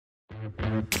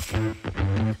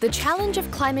The challenge of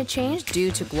climate change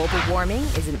due to global warming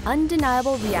is an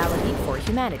undeniable reality for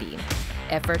humanity.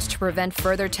 Efforts to prevent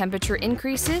further temperature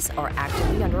increases are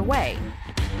actively underway.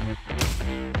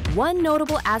 One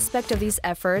notable aspect of these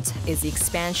efforts is the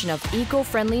expansion of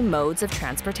eco-friendly modes of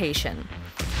transportation.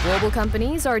 Global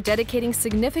companies are dedicating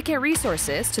significant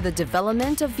resources to the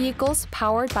development of vehicles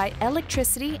powered by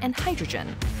electricity and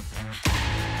hydrogen.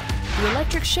 The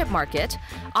electric ship market,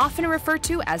 often referred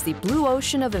to as the blue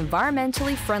ocean of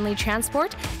environmentally friendly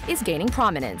transport, is gaining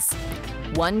prominence.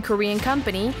 One Korean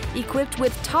company, equipped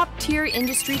with top-tier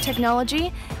industry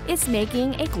technology, is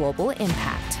making a global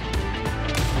impact.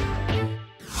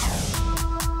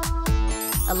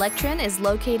 ELECTRINE is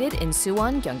located in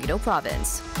Suwon, Gyeonggi-do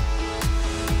Province.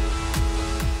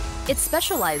 It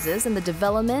specializes in the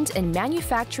development and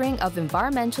manufacturing of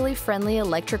environmentally friendly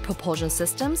electric propulsion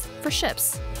systems for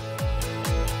ships.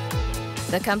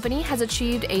 The company has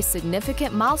achieved a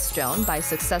significant milestone by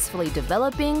successfully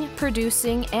developing,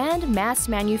 producing, and mass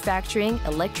manufacturing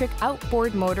electric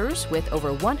outboard motors with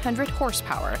over 100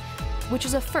 horsepower, which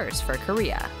is a first for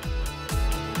Korea.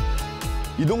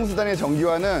 이동수단의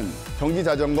전기화는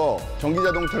전기자전거,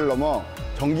 전기자동차를 넘어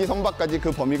전기선박까지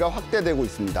그 범위가 확대되고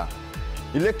있습니다.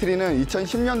 일렉트린은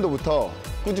 2010년도부터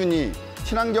꾸준히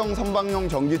친환경 선박용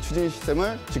전기추진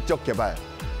시스템을 직접 개발,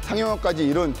 상용화까지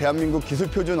이룬 대한민국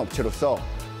기술표준 업체로서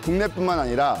국내뿐만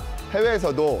아니라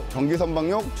해외에서도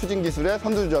전기선박용 추진 기술의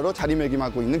선두주자로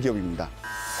자리매김하고 있는 기업입니다.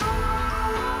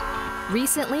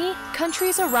 Recently,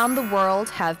 countries around the world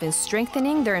have been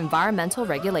strengthening their environmental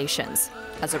regulations.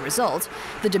 As a result,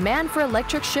 the demand for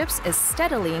electric ships is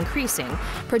steadily increasing,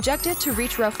 projected to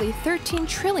reach roughly 13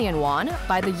 trillion won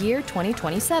by the year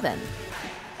 2027.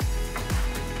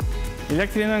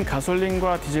 일렉트린은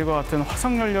가솔린과 디젤과 같은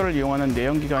화석연료를 이용하는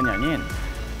내연기관이 아닌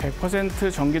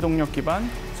 100% 전기동력 기반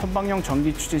선박용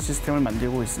전기추진 시스템을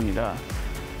만들고 있습니다.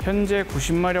 현재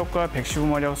 90마력과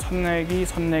 115마력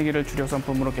선내기를 주력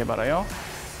상품으로 개발하여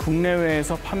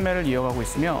국내외에서 판매를 이어가고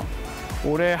있으며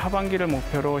올해 하반기를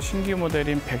목표로 신규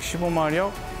모델인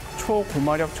 115마력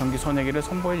초고마력 전기 선내기를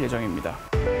선보일 예정입니다.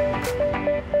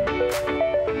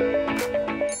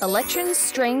 ELECTRIN's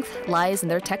strength lies in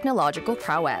their technological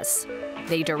prowess.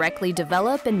 They directly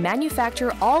develop and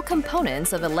manufacture all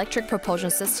components of electric propulsion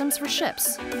systems for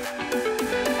ships.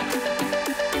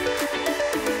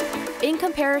 In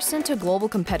comparison to global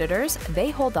competitors,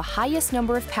 they hold the highest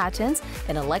number of patents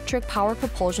in electric power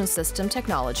propulsion system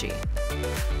technology.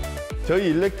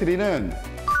 저희 일렉트린은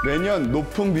매년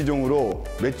높은 비중으로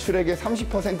매출액의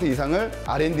 30% 이상을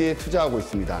R&D에 투자하고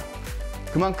있습니다.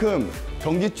 그만큼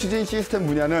전기추진 시스템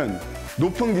분야는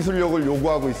높은 기술력을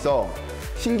요구하고 있어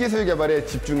신기술 개발에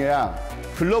집중해야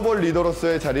글로벌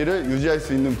리더로서의 자리를 유지할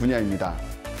수 있는 분야입니다.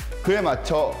 그에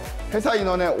맞춰 회사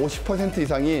인원의 50%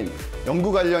 이상인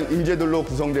연구 관련 인재들로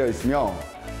구성되어 있으며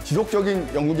지속적인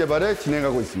연구 개발을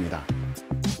진행하고 있습니다.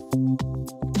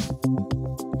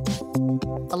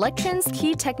 ELECTRIN's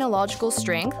key technological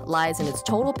strength lies in its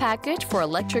total package for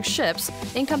electric ships,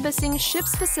 encompassing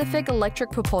ship-specific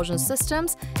electric propulsion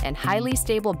systems and highly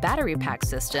stable battery pack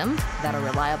systems that are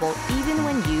reliable even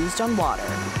when used on water.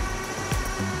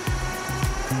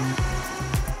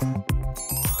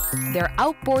 Their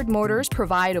outboard motors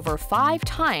provide over 5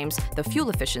 times the fuel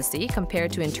efficiency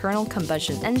compared to internal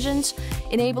combustion engines,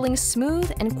 enabling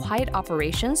smooth and quiet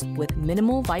operations with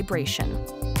minimal vibration.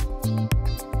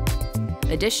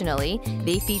 Additionally,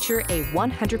 they feature a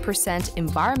 100%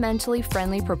 environmentally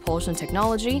friendly propulsion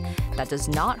technology that does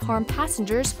not harm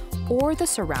passengers or the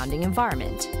surrounding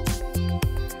environment.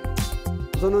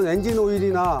 우선은 엔진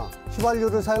오일이나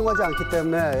휘발유를 사용하지 않기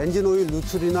때문에 엔진 오일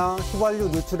누출이나 휘발유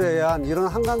누출에 의한 이런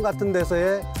한강 같은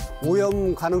데서의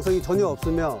오염 가능성이 전혀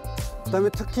없으며 그다음에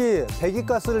특히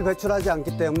배기가스를 배출하지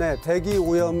않기 때문에 대기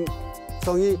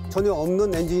오염성이 전혀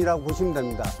없는 엔진이라고 보시면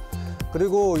됩니다.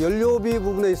 그리고 연료비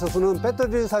부분에 있어서는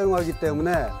배터리를 사용하기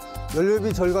때문에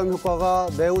연료비 절감 효과가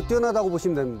매우 뛰어나다고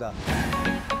보시면 됩니다.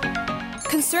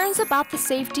 Concerns about the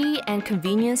safety and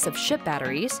convenience of ship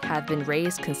batteries have been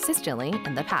raised consistently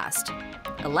in the past.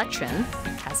 ELECTRINE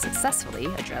has successfully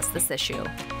addressed this issue.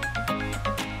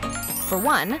 For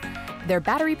one, their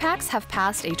battery packs have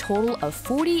passed a total of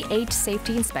 48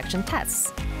 safety inspection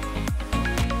tests.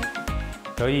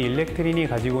 저희 일렉트린이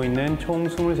가지고 있는 총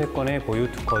 23건의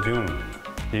보유 특허 중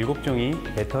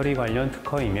 7종이 배터리 관련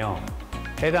특허이며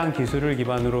해당 기술을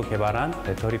기반으로 개발한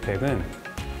배터리팩은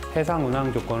해상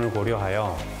운항 조건을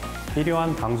고려하여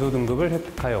필요한 방수 등급을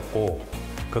획득하였고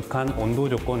극한 온도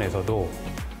조건에서도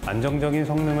안정적인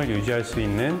성능을 유지할 수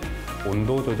있는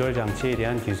온도 조절 장치에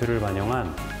대한 기술을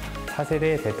반영한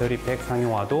차세대 배터리팩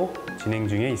상용화도 진행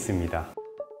중에 있습니다.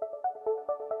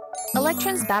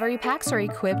 ELECTRIN's battery packs are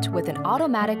equipped with an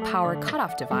automatic power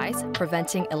cutoff device,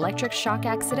 preventing electric shock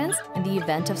accidents in the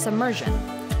event of submersion.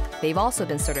 They've also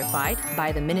been certified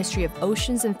by the Ministry of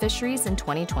Oceans and Fisheries in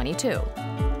 2022.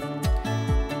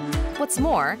 What's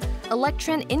more,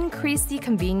 ELECTRIN increased the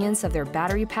convenience of their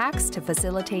battery packs to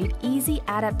facilitate easy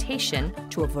adaptation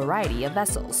to a variety of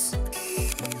vessels.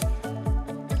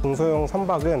 중소형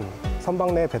선박은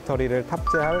선박 내 배터리를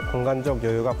탑재할 공간적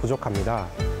여유가 부족합니다.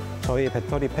 저희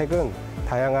배터리팩은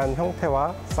다양한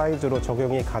형태와 사이즈로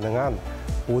적용이 가능한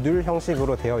모듈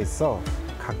형식으로 되어 있어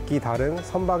각기 다른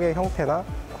선박의 형태나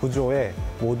구조에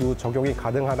모두 적용이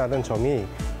가능하다는 점이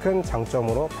큰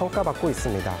장점으로 평가받고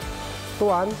있습니다.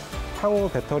 또한 향후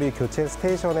배터리 교체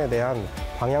스테이션에 대한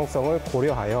방향성을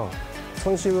고려하여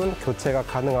손쉬운 교체가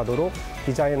가능하도록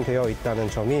디자인되어 있다는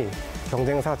점이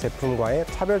경쟁사 제품과의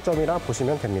차별점이라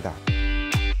보시면 됩니다.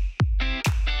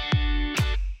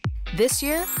 This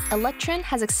year, ELECTRIN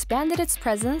has expanded its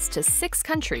presence to 6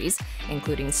 countries,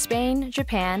 including Spain,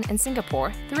 Japan, and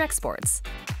Singapore, through exports.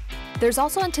 There's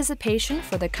also anticipation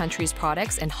for the country's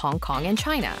products in Hong Kong and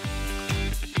China.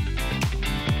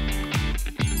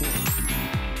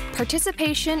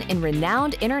 Participation in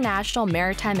renowned international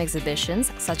maritime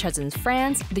exhibitions, such as in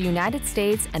France, the United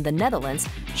States, and the Netherlands,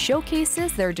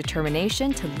 showcases their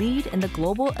determination to lead in the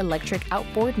global electric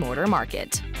outboard motor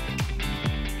market.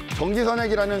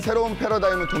 전기선액이라는 새로운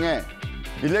패러다임을 통해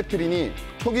일렉트린이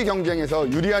초기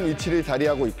경쟁에서 유리한 위치를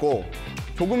자리하고 있고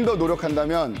조금 더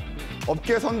노력한다면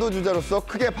업계 선두주자로서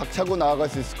크게 박차고 나아갈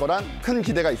수 있을 거란 큰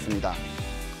기대가 있습니다.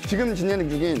 지금 진행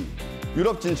중인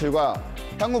유럽 진출과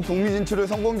향후 북미 진출을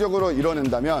성공적으로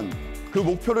이뤄낸다면 그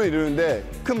목표를 이루는데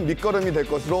큰 밑거름이 될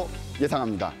것으로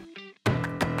예상합니다.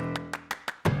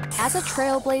 As a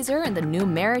trailblazer in the new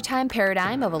maritime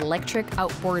paradigm of electric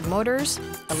outboard motors,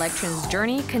 ELECTRIN's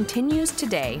journey continues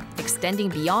today, extending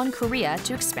beyond Korea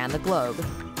to expand the globe.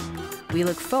 We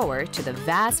look forward to the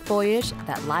vast voyage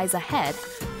that lies ahead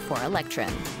for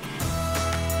ELECTRIN.